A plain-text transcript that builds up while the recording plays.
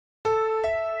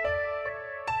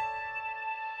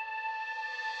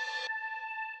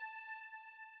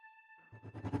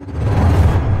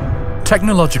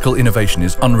Technological innovation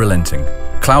is unrelenting.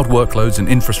 Cloud workloads and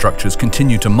infrastructures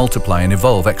continue to multiply and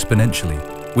evolve exponentially.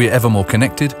 We are ever more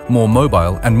connected, more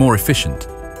mobile, and more efficient.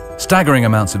 Staggering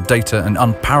amounts of data and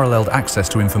unparalleled access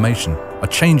to information are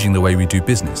changing the way we do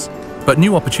business. But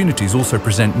new opportunities also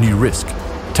present new risk.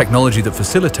 Technology that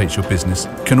facilitates your business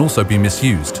can also be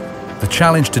misused. The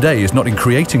challenge today is not in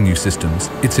creating new systems,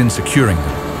 it's in securing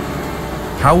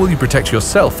them. How will you protect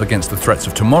yourself against the threats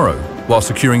of tomorrow while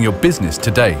securing your business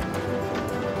today?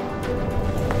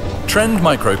 Trend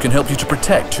Micro can help you to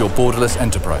protect your borderless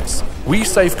enterprise. We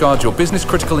safeguard your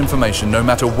business-critical information no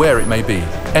matter where it may be: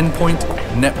 endpoint,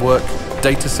 network,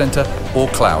 data center, or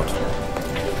cloud.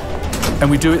 And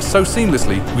we do it so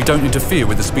seamlessly, we don't interfere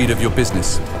with the speed of your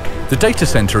business. The data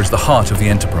center is the heart of the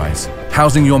enterprise,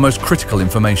 housing your most critical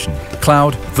information.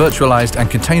 Cloud, virtualized,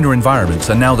 and container environments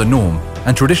are now the norm,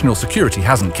 and traditional security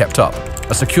hasn't kept up.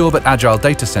 A secure but agile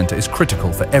data center is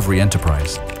critical for every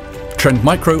enterprise. Trend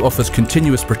Micro offers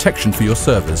continuous protection for your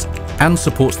servers and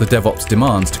supports the DevOps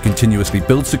demands to continuously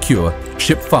build secure,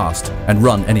 ship fast, and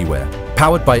run anywhere.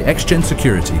 Powered by X-Gen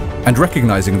Security and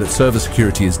recognizing that server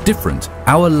security is different,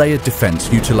 our layered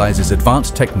defense utilizes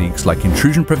advanced techniques like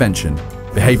intrusion prevention,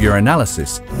 behavior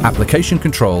analysis, application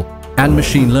control, and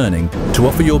machine learning to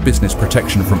offer your business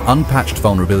protection from unpatched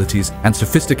vulnerabilities and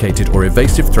sophisticated or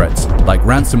evasive threats like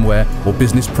ransomware or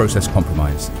business process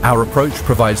compromise. Our approach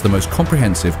provides the most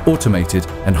comprehensive, automated,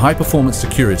 and high-performance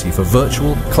security for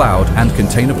virtual, cloud, and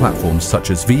container platforms such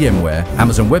as VMware,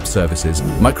 Amazon Web Services,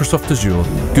 Microsoft Azure,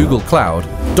 Google Cloud,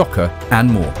 Docker,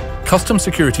 and more. Custom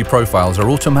security profiles are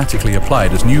automatically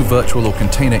applied as new virtual or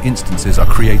container instances are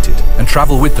created and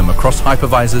travel with them across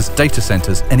hypervisors, data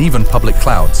centers, and even public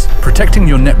clouds. Protecting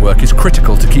your network is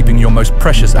critical to keeping your most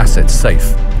precious assets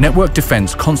safe. Network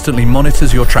defense constantly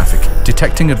monitors your traffic,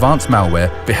 detecting advanced malware,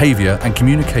 behavior, and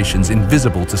communications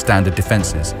invisible to standard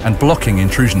defenses, and blocking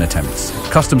intrusion attempts.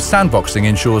 Custom sandboxing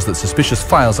ensures that suspicious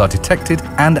files are detected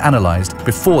and analyzed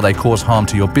before they cause harm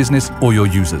to your business or your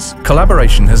users.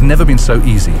 Collaboration has never been so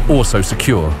easy or so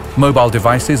secure. Mobile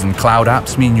devices and cloud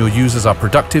apps mean your users are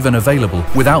productive and available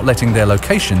without letting their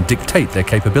location dictate their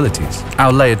capabilities.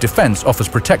 Our layered defense offers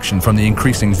protection from the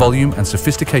increasing volume and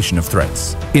sophistication of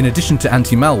threats. In addition to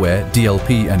anti-malware,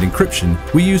 DLP, and encryption,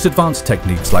 we use advanced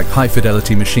techniques like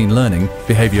high-fidelity machine learning,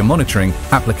 behavior monitoring,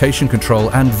 application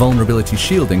control, and vulnerability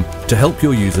shielding to help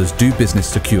your users do business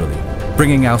securely.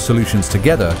 Bringing our solutions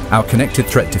together, our connected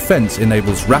threat defense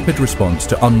enables rapid response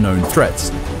to unknown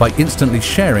threats by instantly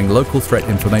sharing local threat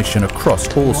information across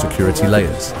all security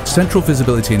layers. Central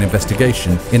visibility and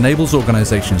investigation enables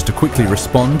organizations to quickly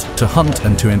respond, to hunt,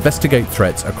 and to investigate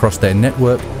threats across their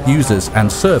network, users,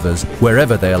 and servers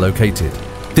wherever they are located.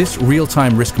 This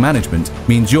real-time risk management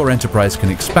means your enterprise can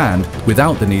expand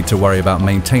without the need to worry about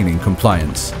maintaining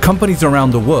compliance. Companies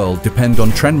around the world depend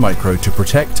on Trend Micro to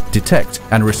protect, detect,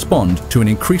 and respond to an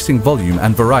increasing volume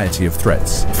and variety of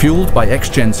threats. Fueled by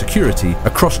X-Gen Security, a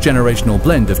cross-generational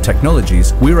blend of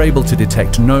technologies, we're able to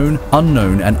detect known,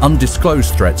 unknown, and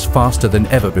undisclosed threats faster than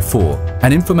ever before.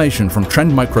 And information from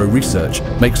Trend Micro research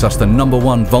makes us the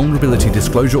 #1 vulnerability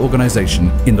disclosure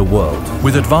organization in the world.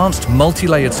 With advanced,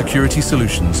 multi-layered security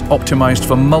solutions optimized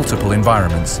for multiple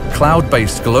environments,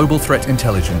 cloud-based global threat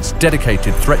intelligence,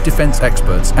 dedicated threat defense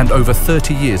experts, and over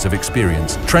 30 years of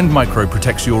experience, Trend Micro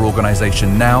protects your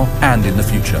organization now and in the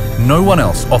future. No one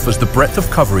else offers the breadth of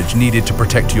coverage needed to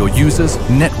protect your users,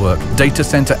 network, data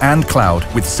center, and cloud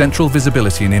with central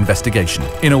visibility and investigation.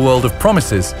 In a world of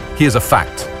promises, here's a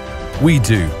fact. We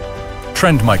do.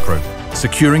 Trend Micro,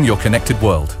 securing your connected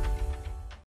world.